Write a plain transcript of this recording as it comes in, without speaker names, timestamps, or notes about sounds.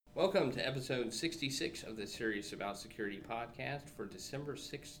Welcome to episode 66 of the Serious About Security podcast for December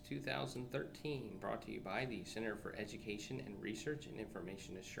 6, 2013, brought to you by the Center for Education and Research in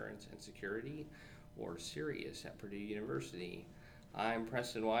Information Assurance and Security, or CERIAS, at Purdue University. I'm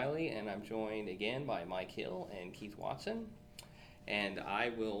Preston Wiley, and I'm joined again by Mike Hill and Keith Watson. And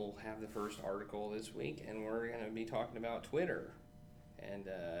I will have the first article this week, and we're going to be talking about Twitter. And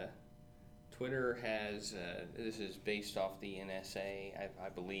Twitter has, this is based off the NSA. I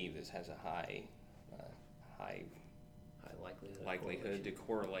believe this has a high likelihood to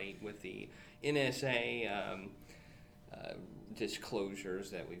correlate with the NSA disclosures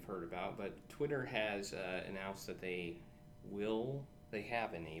that we've heard about. But Twitter has announced that they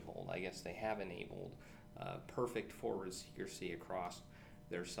have enabled perfect forward secrecy across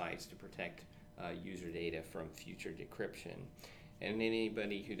their sites to protect user data from future decryption. And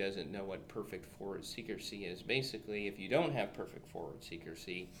anybody who doesn't know what perfect forward secrecy is, basically, if you don't have perfect forward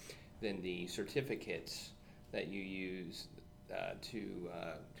secrecy, then the certificates that you use to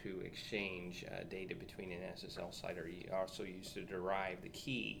exchange data between an SSL site are also used to derive the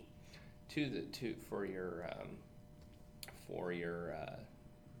key for your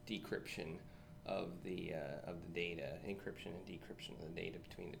decryption of the data, encryption and decryption of the data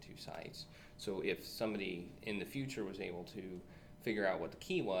between the two sites. So if somebody in the future was able to figure out what the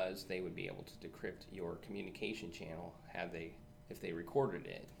key was, they would be able to decrypt your communication channel if they recorded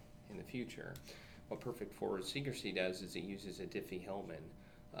it in the future. What perfect forward secrecy does is it uses a Diffie-Hellman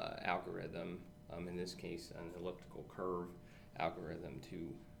algorithm, in this case an elliptical curve algorithm,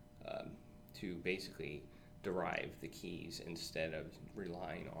 to basically derive the keys instead of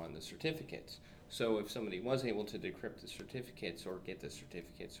relying on the certificates. So if somebody was able to decrypt the certificates or get the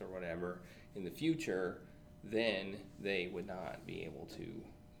certificates or whatever in the future, then they would not be able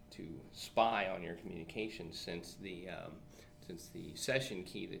to spy on your communications, since the session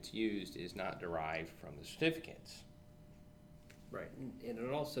key that's used is not derived from the certificates. Right, and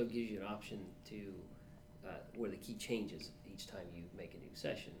it also gives you an option to where the key changes each time you make a new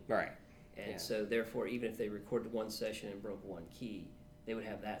session. Right. And so therefore, even if they recorded one session and broke one key, they would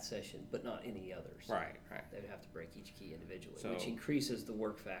have that session, but not any others. Right. They would have to break each key individually, So, which increases the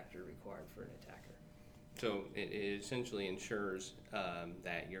work factor required for an attacker. So it essentially ensures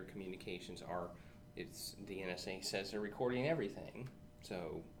that your communications the NSA says they're recording everything.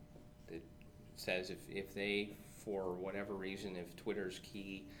 So it says if they, for whatever reason, if Twitter's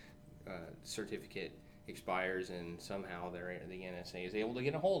key certificate expires and somehow the NSA is able to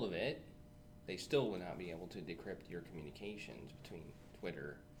get a hold of it, they still would not be able to decrypt your communications between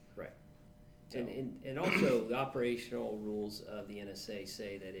Twitter. Right. So. And also the operational rules of the NSA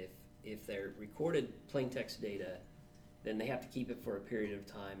say that if they're recorded plain text data, then they have to keep it for a period of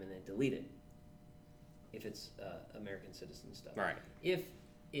time and then delete it if it's American citizen stuff. Right. If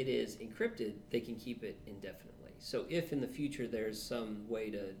it is encrypted, they can keep it indefinitely. So if in the future there's some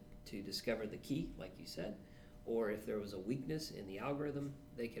way to discover the key, like you said, or if there was a weakness in the algorithm,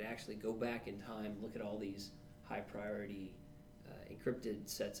 they could actually go back in time, look at all these high priority encrypted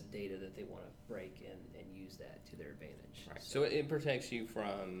sets of data that they want to break and use that to their advantage. Right. So it protects you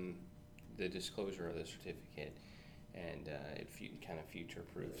from the disclosure of the certificate, and it kind of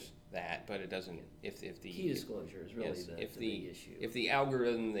future-proofs that, but it doesn't. If the key disclosure is really the big issue. If the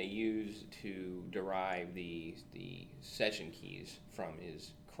algorithm they use to derive the session keys from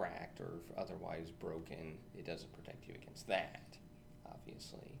is cracked or otherwise broken, it doesn't protect you against that.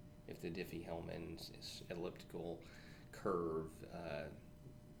 Obviously, if the Diffie-Hellman elliptical curve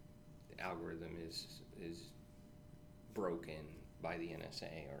algorithm is broken by the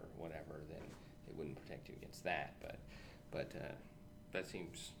NSA or whatever, then it wouldn't protect you against that. But that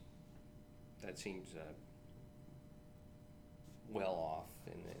seems well off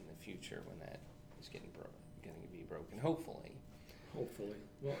in the future when that is going to be broken. Hopefully.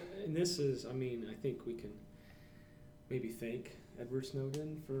 Well, and this is, I think we can maybe thank Edward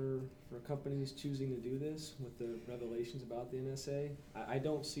Snowden for companies choosing to do this with the revelations about the NSA. I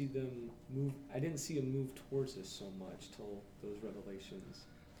don't see them move. I didn't see them move towards this so much till those revelations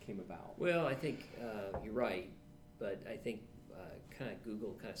came about. Well, I think you're right, but I think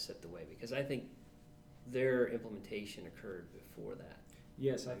Google kind of set the way, because I think their implementation occurred before that.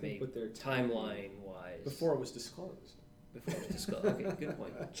 Yes, I think with their timeline-wise. Before it was disclosed. Okay, good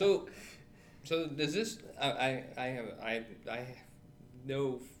point. So does this? I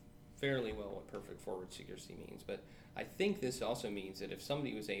know fairly well what perfect forward secrecy means, but I think this also means that if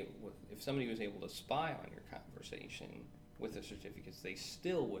somebody was able to spy on your conversation with the certificates, they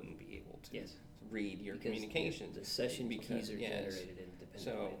still wouldn't be able to read your communications. The session keys are generated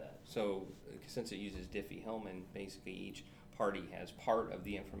independently of that. So since it uses Diffie-Hellman, basically each party has part of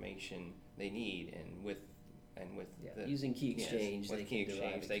the information they need, and with the, using key exchange, yes, with key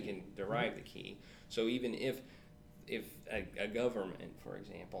exchange, they can Mm-hmm. derive the key. So even if a government, for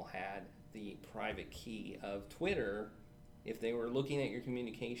example, had the private key of Twitter, if they were looking at your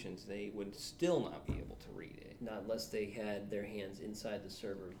communications, they would still not be able to read it. Not unless they had their hands inside the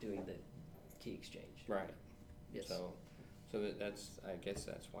server doing the key exchange. Right. Yes. So that's, I guess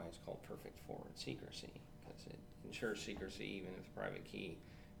that's why it's called perfect forward secrecy, because it ensures secrecy even if the private key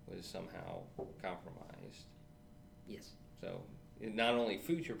was somehow compromised. Yes. So it not only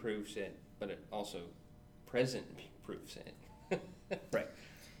future proofs it, but it also present proofs it. Right.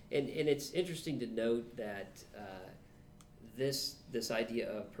 And it's interesting to note that this idea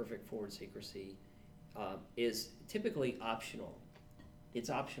of perfect forward secrecy is typically optional. It's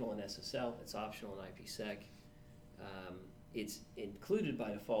optional in SSL. It's optional in IPsec. It's included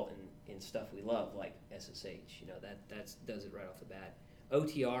by default in stuff we love like SSH. That does it right off the bat.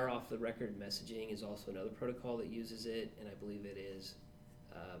 OTR, off the record messaging, is also another protocol that uses it, and I believe it is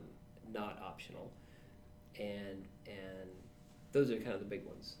not optional. And those are kind of the big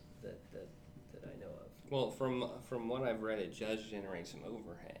ones that I know of. Well, from what I've read, it does generate some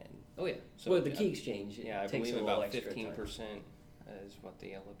overhead. Oh yeah. So, well, the key exchange. Yeah, I takes believe a little about extra 15% time. is what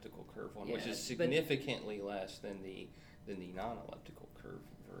the elliptical curve one, which Yeah, is but- significantly less than the non-elliptical curve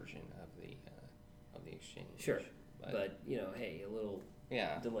version of the exchange. Sure, but hey, a little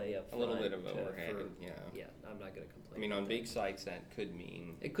yeah, delay up a little front, bit of overhead. Yeah, Yeah, I'm not going to complain. I mean, on about big that. sites that could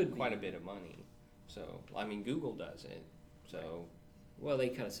mean It could quite be. a bit of money. So I mean, Google does it. So Well, they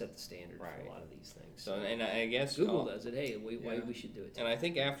kind of set the standard for Right. a lot of these things. so and I guess Google does it. Hey, why Yeah. we should do it too. And I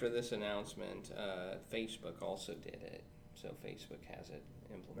think after this announcement, Facebook also did it. So Facebook has it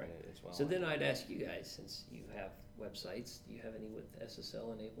implemented as well. So then I'd ask you guys, since you have websites, do you have any with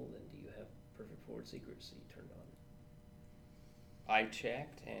SSL enabled, and do you have perfect forward secrecy turned on? I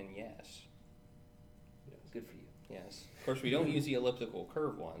checked, and yes. Yes. Good for you. Yes. Of course, we don't use the elliptical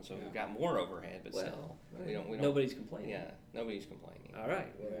curve one, so we've got more overhead, but still, we don't. Nobody's complaining. Yeah, nobody's complaining. All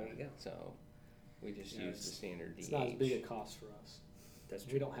right. Well, there you go. So, we just Yeah, use the it's- standard DH. It's not as big a cost for us. That's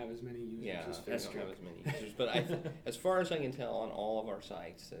We true. don't have as many users Yeah, as we That's don't true. have as many users, but as far as I can tell, on all of our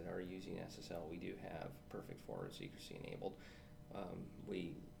sites that are using SSL, we do have perfect forward secrecy enabled.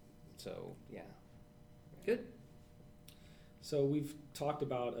 Yeah. Good. So we've talked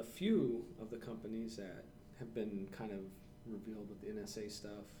about a few of the companies that have been kind of revealed with the NSA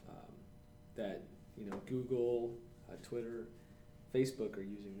stuff. That Google, Twitter, Facebook are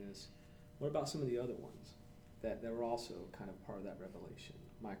using this. What about some of the other ones that were also kind of part of that revelation?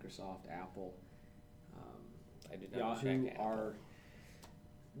 Microsoft, Apple, I did not check Yahoo Apple. are.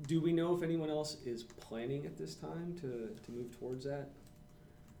 Do we know if anyone else is planning at this time to move towards that?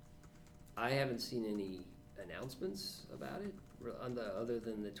 I haven't seen any announcements about it other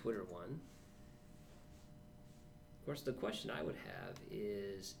than the Twitter one. Of course, the question I would have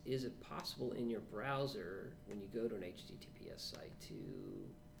is it possible in your browser, when you go to an HTTPS site, to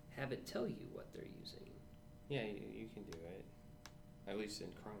have it tell you what they're using? Yeah, you can do it. At least in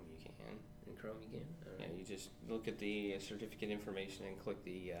Chrome you can. In Chrome you can? All Yeah, right. you just look at the certificate information and click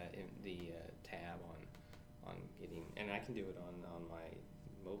the tab on getting, and I can do it on my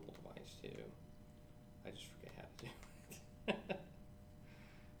mobile device too. I just forget how to do it.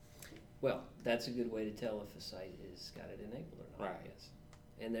 Well, that's a good way to tell if a site has got it enabled or not, I Right. guess.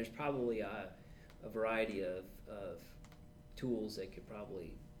 And there's probably a variety of tools that could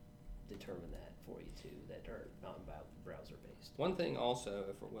probably determine that for you too, that are non-browser based. One thing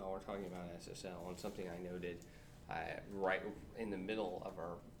also, we're talking about SSL, and something I noted right in the middle of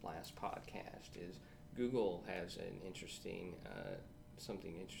our last podcast is Google has an interesting,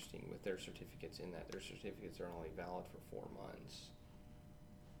 something interesting with their certificates, in that their certificates are only valid for 4 months.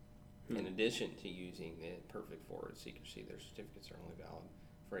 In addition to using the perfect forward secrecy, their certificates are only valid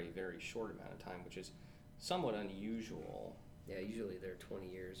for a very short amount of time, which is somewhat unusual. Yeah, usually they're 20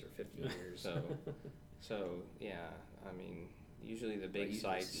 years or 50 years. So yeah, I mean, usually the big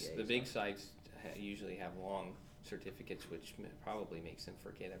usually sites, CA the is big not. sites usually have long certificates, which probably makes them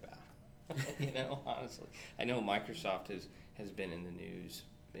forget about. Honestly, I know Microsoft has been in the news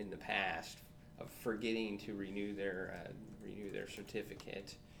in the past of forgetting to renew their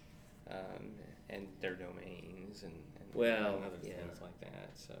certificate and their domains and Well, other yeah. things like that.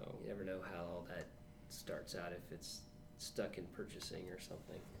 So You never know how all that starts out, if it's stuck in purchasing or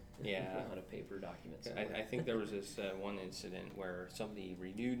something. Yeah. On a paper document somewhere. I think there was this one incident where somebody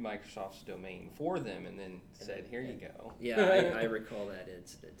renewed Microsoft's domain for them and then said, "Here you go." Yeah, I recall that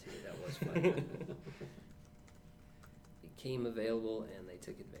incident too. That was fun. It came available and they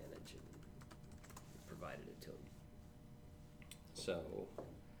took advantage and provided it to them. So,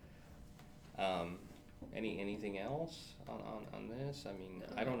 anything else on this? I mean, No.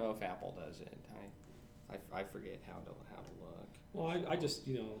 I don't know if Apple does it. I forget how to look. Well, I just,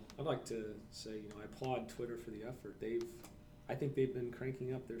 I'd like to say, I applaud Twitter for the effort. I think they've been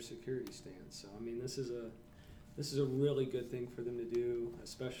cranking up their security stance. So, I mean, this is a really good thing for them to do,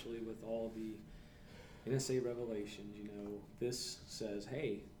 especially with all the NSA revelations. This says,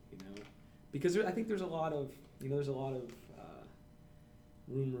 hey, because I think there's a lot of,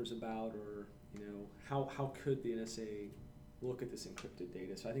 rumors about, or how could the NSA look at this encrypted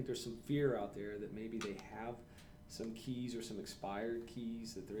data? So I think there's some fear out there that maybe they have some keys or some expired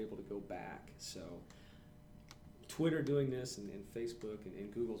keys that they're able to go back. So Twitter doing this, and Facebook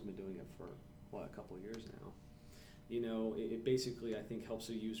and Google's been doing it for a couple of years now. It basically, I think, helps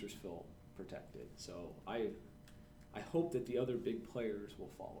the users feel protected. So I hope that the other big players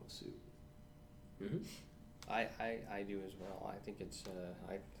will follow suit. Mm-hmm. I do as well. I think it's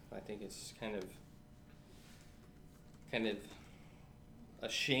I think it's kind of a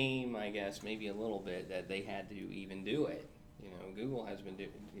shame, I guess, maybe a little bit, that they had to even do it.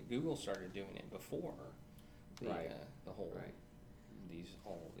 Google started doing it before the Right. the whole Right.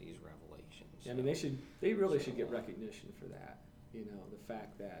 all these revelations. Yeah, I mean, they really should get recognition for that. The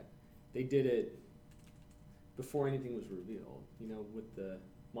fact that they did it before anything was revealed. With the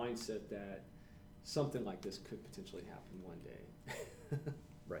mindset that something like this could potentially happen one day.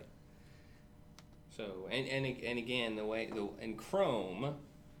 Right. So and again, in Chrome,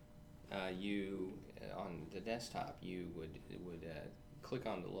 you on the desktop you would click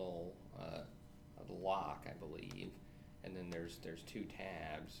on the little the lock, I believe, and then there's two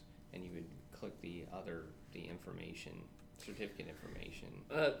tabs, and you would click the information, certificate information,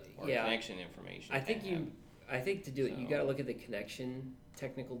 or Yeah. connection information. I think tab. to do it, you So- got to look at the connection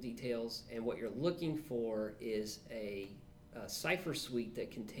technical details, and what you're looking for is a cipher suite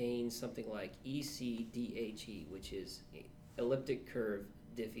that contains something like ECDHE, which is elliptic curve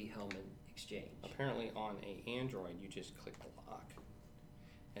Diffie-Hellman exchange. Apparently on a Android, you just click the lock,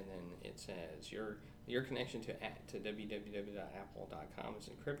 and then it says your connection to www.apple.com is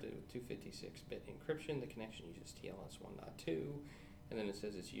encrypted with 256-bit encryption. The connection uses TLS 1.2, and then it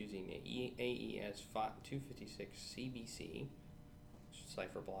says it's using the AES 256 CBC,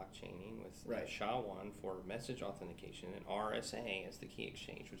 cipher block chaining, with Right. SHA-1 for message authentication, and RSA as the key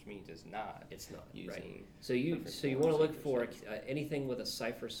exchange, which means it's not It's not using. right. So you Perfect want to look ciphers. for anything with a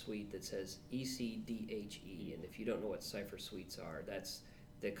cipher suite that says ECDHE, and if you don't know what cipher suites are, that's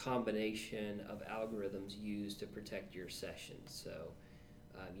the combination of algorithms used to protect your sessions. So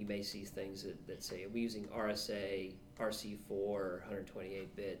you may see things that say we're using RSA, RC4,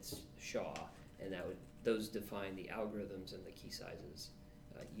 128 bits, SHA, and those define the algorithms and the key sizes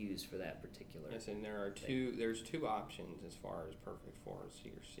used for that particular. Yes, and there's two options as far as Perfect Forward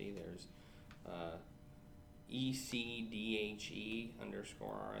CRC. There's ECDHE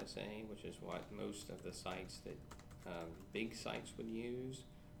 _RSA, which is what most of the sites that big sites would use,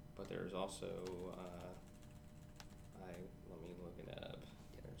 but there's also let me look it up.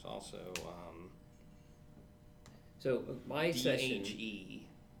 There's also So my session. DHE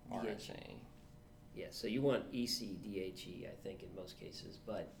RSA. Yeah, so you want ECDHE, I think, in most cases,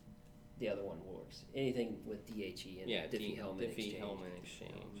 but the other one works. Anything with DHE and Yeah, Diffie-Hellman exchange. Diffie-Hellman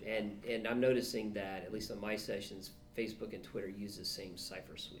exchange. And I'm noticing that, at least on my sessions, Facebook and Twitter use the same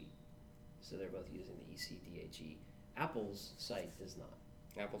cipher suite. So they're both using the ECDHE. Apple's site does not.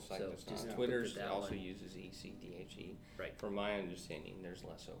 Apple's site So does just not. look at Twitter's that also one. uses ECDHE. Right. From my understanding, there's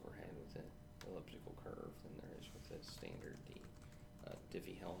less overhead with the elliptical curve than there is with the standard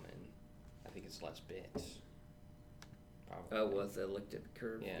Diffie-Hellman. I think it's less bits. Probably. Oh, with the elliptic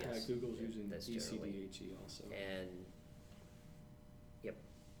curve? Yeah. Yes. Google's using That's generally. ECDHE also. And, yep.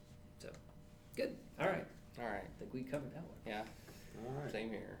 So, good. All right. All right. I think we covered that one. Yeah. All right. Same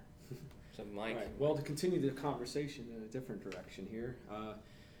here. So Mike. All right. Well, to continue the conversation in a different direction here,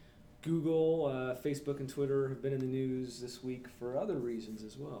 Google, Facebook, and Twitter have been in the news this week for other reasons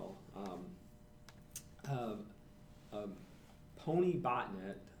as well. Pony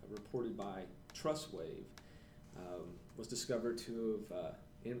botnet, reported by Trustwave, was discovered to have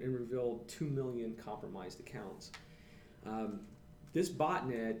and revealed 2 million compromised accounts. This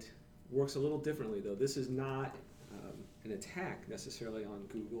botnet works a little differently, though. This is not an attack necessarily on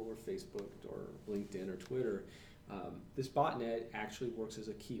Google or Facebook or LinkedIn or Twitter. This botnet actually works as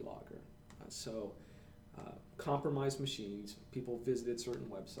a keylogger. So compromised machines, people visited certain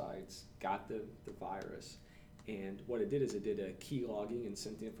websites, got the virus, and what it did is it did a key logging and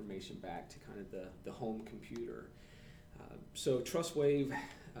sent the information back to kind of the home computer. So Trustwave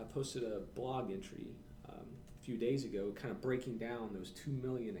posted a blog entry few days ago, kind of breaking down those 2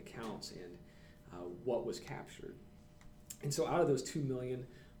 million accounts and what was captured. And so out of those 2 million,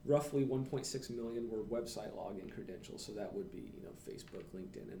 roughly 1.6 million were website login credentials. So that would be Facebook,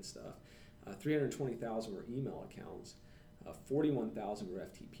 LinkedIn, and stuff. 320,000 were email accounts. 41,000 were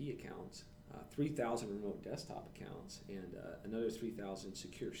FTP accounts. 3,000 remote desktop accounts, and another 3,000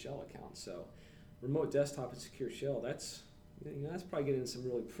 secure shell accounts. So remote desktop and secure shell, that's probably getting some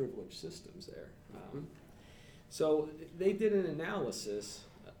really privileged systems there. So they did an analysis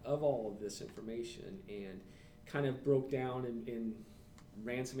of all of this information and kind of broke down and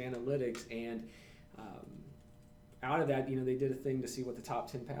ran some analytics, and out of that, they did a thing to see what the top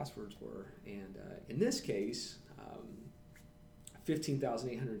 10 passwords were. And in this case,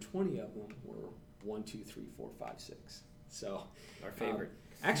 15,820 of them were 1, 2, 3, 4, 5, 6. So our favorite.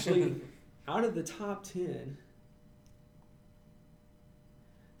 Actually, out of the top 10,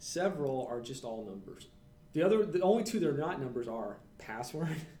 several are just all numbers. The only two that are not numbers are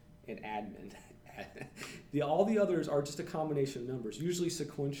password and admin. All the others are just a combination of numbers, usually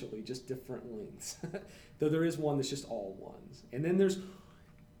sequentially, just different lengths. Though there is one that's just all ones. And then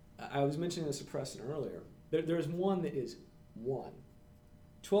I was mentioning the suppressant earlier. There's one that is 1.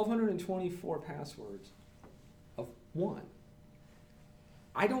 1,224 passwords of 1.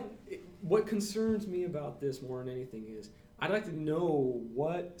 What concerns me about this more than anything is I'd like to know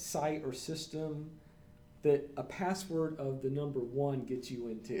what site or system that a password of the number 1 gets you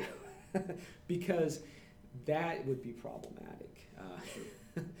into. Because that would be problematic.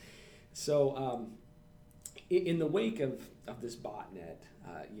 So in the wake of this botnet,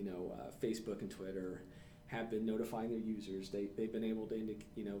 Facebook and Twitter have been notifying their users. They've been able to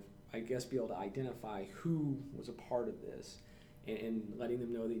be able to identify who was a part of this, and letting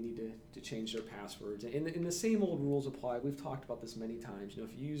them know they need to change their passwords. And the same old rules apply. We've talked about this many times.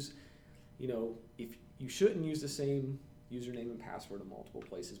 If you shouldn't use the same username and password in multiple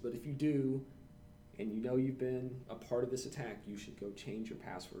places, but if you do, and you've been a part of this attack, you should go change your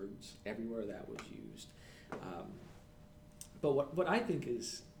passwords everywhere that was used. But what I think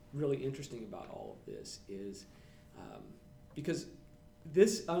is really interesting about all of this is because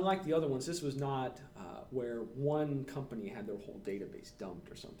this, unlike the other ones, this was not where one company had their whole database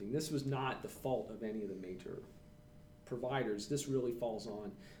dumped or something. This was not the fault of any of the major providers. This really falls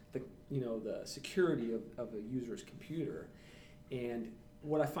on the security of a user's computer. And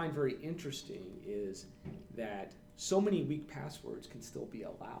what I find very interesting is that so many weak passwords can still be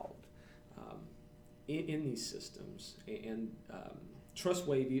allowed in these systems. And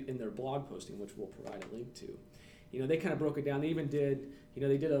TrustWave, in their blog posting, which we'll provide a link to, they kind of broke it down. They even did a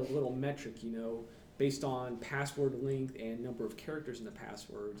little metric, based on password length and number of characters in the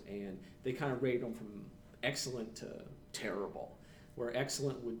passwords, and they kind of rated them from excellent to terrible, where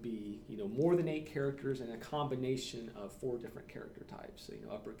excellent would be more than 8 characters and a combination of 4 different character types, so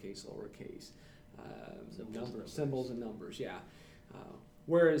uppercase, lowercase, symbols and numbers, yeah.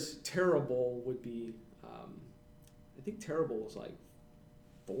 Whereas terrible would be, I think terrible was like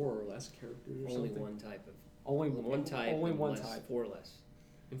 4 or less characters or only something. One type of Only one type. 4 or less.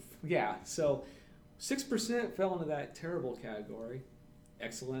 Yeah, so 6% fell into that terrible category.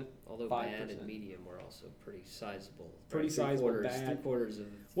 Excellent. Although 5%. Bad and medium were also pretty sizable. Pretty right? sizable. Bad. 3/4 of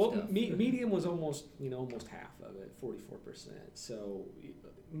Well, stuff. medium was almost half of it, 44%. So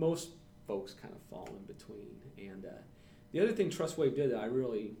most folks kind of fall in between. And the other thing TrustWave did that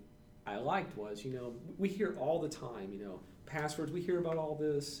I liked was, we hear all the time, passwords. We hear about all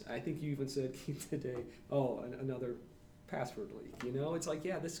this. I think you even said, Keith, today, another password leak. It's like,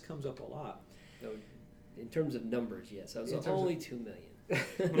 yeah, this comes up a lot. No, in terms of numbers, yes. I was only 2 million.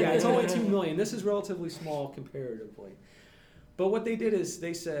 Yeah, it's only 2 million. This is relatively small comparatively. But what they did is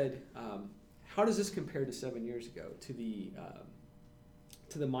they said, how does this compare to 7 years ago, to the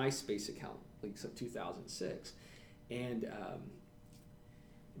MySpace account leaks of 2006? And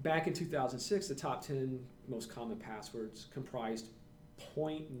back in 2006, the top 10 most common passwords comprised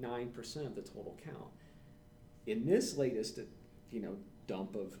 0.9% of the total count. In this latest,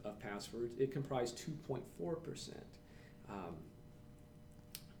 dump of passwords, it comprised 2.4%.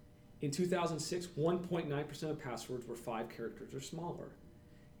 In 2006, 1.9% of passwords were 5 characters or smaller.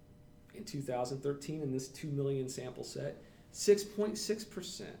 In 2013, in this 2 million sample set,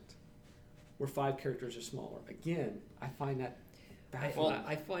 6.6% were 5 characters or smaller. Again, I find that baffling.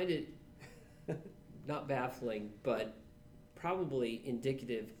 I find it not baffling, but probably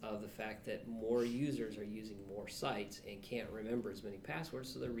indicative of the fact that more users are using more sites and can't remember as many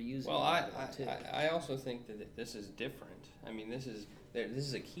passwords, so they're reusing Well, them too. I also think that this is different. I mean, this is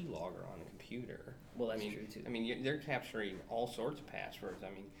a keylogger on a computer. Well, that's I mean, true too. I mean, they're capturing all sorts of passwords. I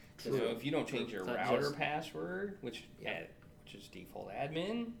mean, True. if you don't change your Not router just- password, which Yeah. which is default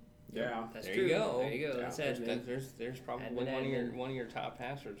admin, Yeah. That's there true. you go. There you go. Yeah. That's admin. there's probably Admin. one of your top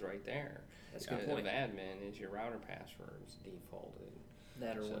passwords right there. That's a good Of point. admin is your router passwords defaulted.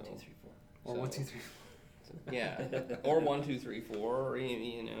 That or So- 1, 2, 3, 4. Or So- 1, 2, 3. Yeah, or 1, 2, 3, 4, or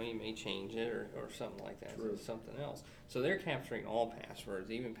you know, you may change it or something like that. True. Something else. So they're capturing all passwords,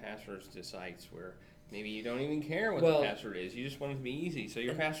 even passwords to sites where maybe you don't even care what Well- the password is. You just want it to be easy. So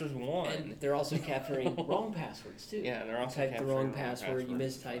your password's one. And they're also capturing wrong passwords too. Yeah, and they're You also type the capturing wrong wrong password, you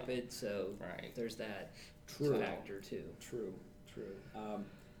passwords, mistype so- it, so Right. there's that True. factor too. True.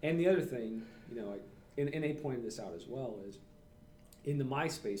 And the other thing, and they pointed this out as well, is in the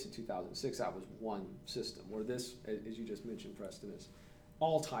MySpace in 2006, that was one system, where this, as you just mentioned, Preston, is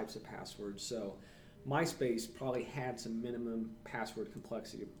all types of passwords. So MySpace probably had some minimum password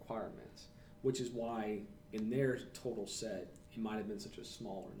complexity requirements, which is why in their total set, it might have been such a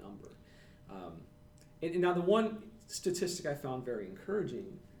smaller number. And now the one statistic I found very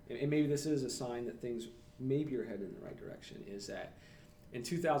encouraging, and maybe this is a sign that things maybe are headed in the right direction, is that in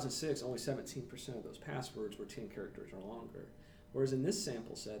 2006, only 17% of those passwords were 10 characters or longer, whereas in this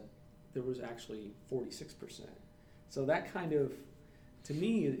sample set, there was actually 46%. So that kind of, to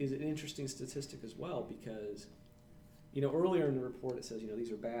me, is an interesting statistic as well, because earlier in the report it says,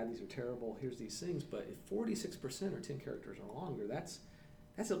 these are bad, these are terrible, here's these things, but if 46% are 10 characters or longer, that's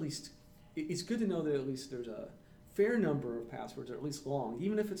at least, it's good to know that at least there's a fair number of passwords that are at least long,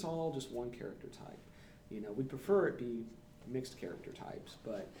 even if it's all just one character type. We'd prefer it be mixed character types,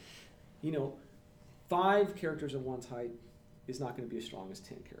 but 5 characters in one type is not going to be as strong as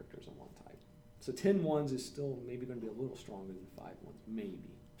 10 characters in one type. So 10 ones is still maybe going to be a little stronger than 5 ones,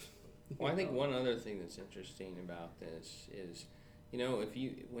 maybe. Well, I think one other thing that's interesting about this is,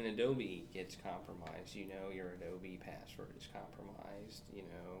 when Adobe gets compromised, your Adobe password is compromised.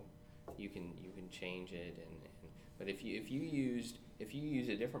 You can change it, but if you use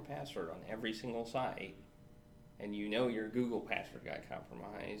a different password on every single site, and your Google password got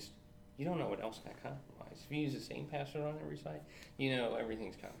compromised, you don't know what else got compromised. If you use the same password on every site,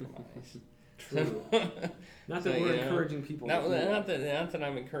 everything's compromised. True. Not that So, we're encouraging people. Not to do that that.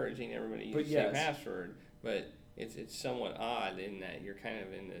 I'm encouraging everybody to But use the same yes. password, but it's somewhat odd in that you're kind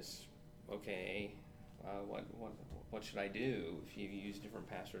of in this, okay, what should I do if you use different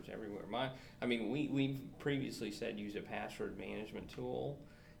passwords everywhere? We've previously said use a password management tool.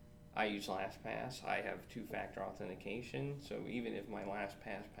 I use LastPass. I have 2-factor authentication, so even if my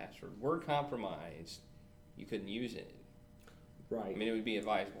LastPass password were compromised, you couldn't use it. Right. It would be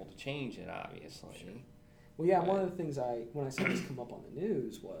advisable to change it, obviously. Sure. Well, yeah, one of the things when I saw this come up on the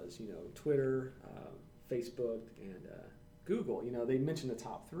news was, Twitter, Facebook, and Google, they mentioned the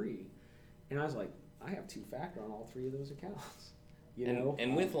top 3. And I was like, I have 2-factor on all 3 of those accounts.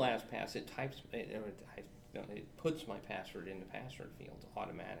 And with LastPass, it puts my password in the password field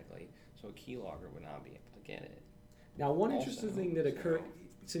automatically, so a keylogger would not be able to get it. Now, one Also, interesting thing that occurred, so-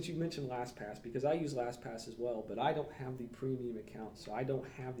 since you mentioned LastPass, because I use LastPass as well, but I don't have the premium account, so I don't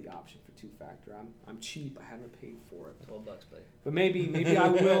have the option for 2-factor. I'm cheap. I haven't paid for it. $12, buddy. But maybe I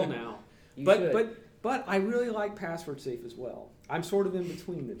will now. You But should. but I really like Password Safe as well. I'm sort of in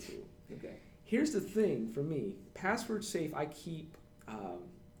between the two. Okay. Here's the thing for me: Password Safe, I keep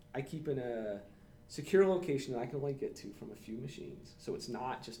in a secure location that I can only get to from a few machines, so it's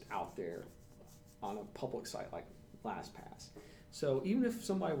not just out there on a public site like LastPass. So even if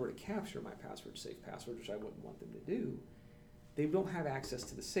somebody were to capture my Password Safe password, which I wouldn't want them to do, they don't have access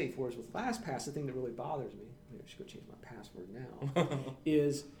to the safe. Whereas with LastPass, the thing that really bothers me, maybe I should go change my password now,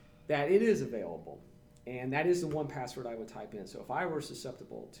 is that it is available. And that is the one password I would type in. So if I were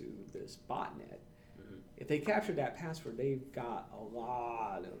susceptible to this botnet, if they captured that password, they've got a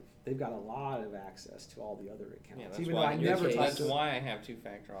lot of access to all the other accounts. Yeah, that's Even why, though I never case- typed that's it. why I have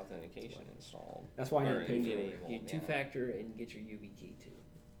 2-factor authentication installed. That's why I Or never paid for it. enabled, You yeah. 2-factor and get your YubiKey too.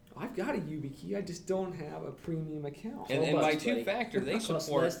 I've got a YubiKey. I just don't have a premium account. And $12, by buddy. 2-factor, they Costs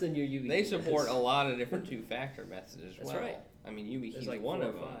support less than your YubiKey. they support a lot of different 2-factor methods as That's well. right. YubiKey There's is like one 4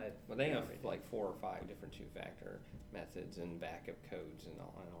 of or them, 5 but they have already. like 4 or 5 different 2-factor methods and backup codes and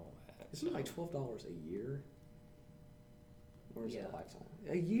all that. Isn't it like $12 a year? Or is it Yeah. a lifetime?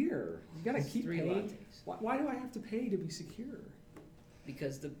 A year. You gotta It's keep 3 paying. lattes. Why do I have to pay to be secure?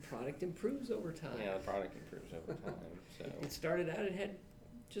 Because the product improves over time. Yeah, the product improves over time. So It started out, it had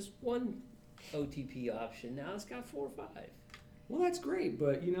just one OTP option. Now it's got 4 or 5. Well, that's great,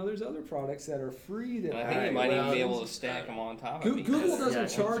 but there's other products that are free that And I think you might even be able to stack them on top of each other. Google doesn't Yeah,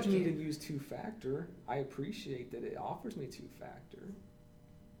 charge you me to can. use two-factor. I appreciate that it offers me two-factor.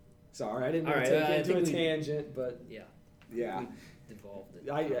 Sorry, I didn't All want to right, take I it into a think we- tangent, but Yeah. yeah, We devolved it.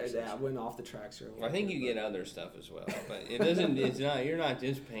 I went off the tracks earlier. I think you get other stuff as well, but it doesn't. It's not. You're not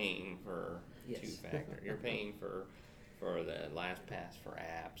just paying for Yes. two-factor. You're paying for the LastPass for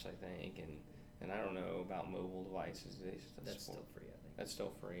apps, I think, and I don't know about mobile devices. That's still free, I think. That's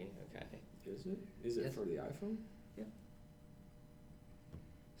still free. Okay. Is it? Is it Yes. for the iPhone?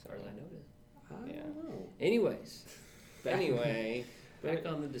 As far as I know it is. I Yeah. don't know. Anyways, Anyway, back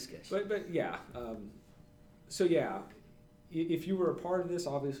on the discussion. But yeah, so yeah, if you were a part of this,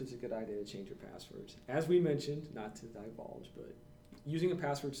 obviously it's a good idea to change your passwords. As we mentioned, not to divulge, but using a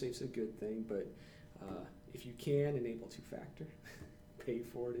password safe is a good thing. But if you can enable two-factor, pay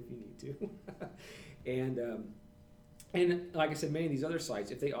for it if you need to. and like I said, many of these other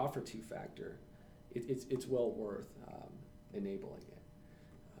sites, if they offer two-factor, it's well worth enabling it.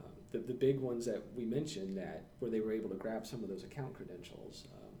 The big ones that we mentioned that where they were able to grab some of those account credentials,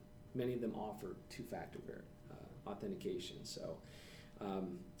 many of them offer two-factor authentication. So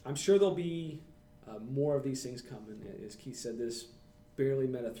I'm sure there'll be more of these things coming. As Keith said, this barely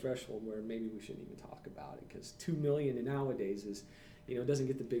met a threshold where maybe we shouldn't even talk about it, because 2 million nowadays is, it doesn't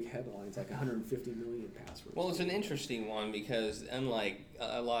get the big headlines like 150 million passwords. well, it's an interesting one because unlike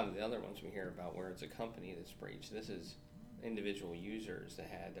a lot of the other ones we hear about where it's a company that's breached, this is individual users that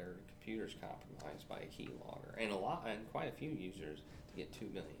had their computers compromised by a keylogger, and quite a few users to get 2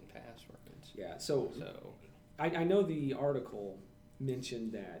 million passwords. Yeah, so I know the article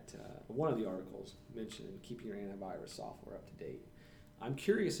mentioned that, one of the articles mentioned keeping your antivirus software up to date. I'm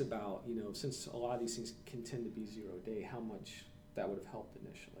curious about, since a lot of these things can tend to be 0 day, how much that would have helped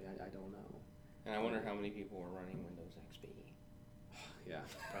initially. I don't know. And I wonder how many people were running Windows XP. Yeah.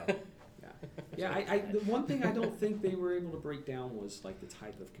 Probably. Yeah, the one thing I don't think they were able to break down was like the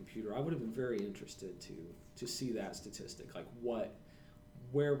type of computer. I would have been very interested to see that statistic. Like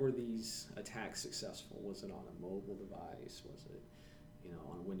where were these attacks successful? Was it on a mobile device? Was it,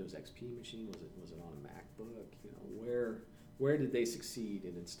 on a Windows XP machine? Was it on a MacBook? Where did they succeed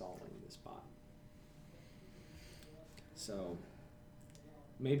in installing this bot? So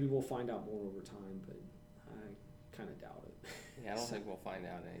maybe we'll find out more over time, but I kind of doubt it. Yeah, I don't think we'll find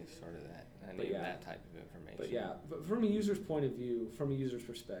out any of that type of information. But yeah, but from a user's point of view, from a user's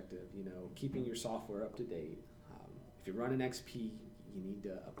perspective, keeping your software up to date. If you run an XP, you need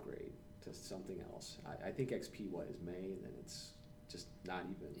to upgrade to something else. I think XP is May, and then it's just not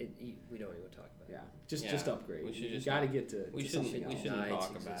even. We don't even talk about it. Yeah, just upgrade. We should You just got to not- get to something else. We shouldn't Deny its talk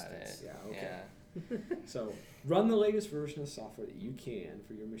about it. existence. Yeah, okay. Yeah. So run the latest version of software that you can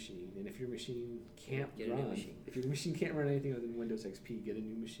for your machine, and if your machine can't Get a new run, machine. if your machine can't run anything other than Windows XP, get a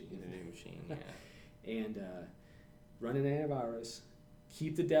new machine. In a new machine, yeah. And run an antivirus.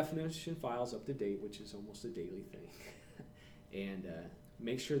 Keep the definition files up to date, which is almost a daily thing, and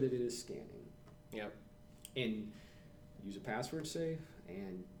make sure that it is scanning. Yep. And use a password safe,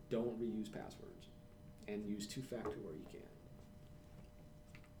 and don't reuse passwords, and use two-factor where you can.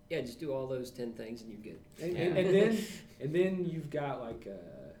 Yeah, just do all those 10 things and you're good. And then you've got like a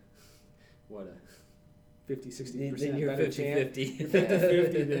 50-60% Then you're better 50-50. chance.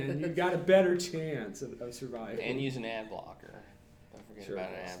 50-50 then you've got a better chance of surviving. And use an ad blocker. Don't forget Sure.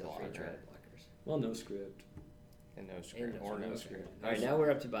 about an ad Still free blocker. ad blockers. Well, no script. And no script. Or no script. All right, now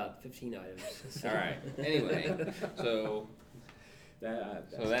we're up to about 15 items. All right. Anyway, so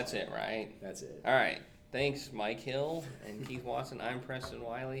that's it, right? That's it. All right. Thanks, Mike Hill and Keith Watson. I'm Preston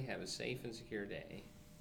Wiley. Have a safe and secure day.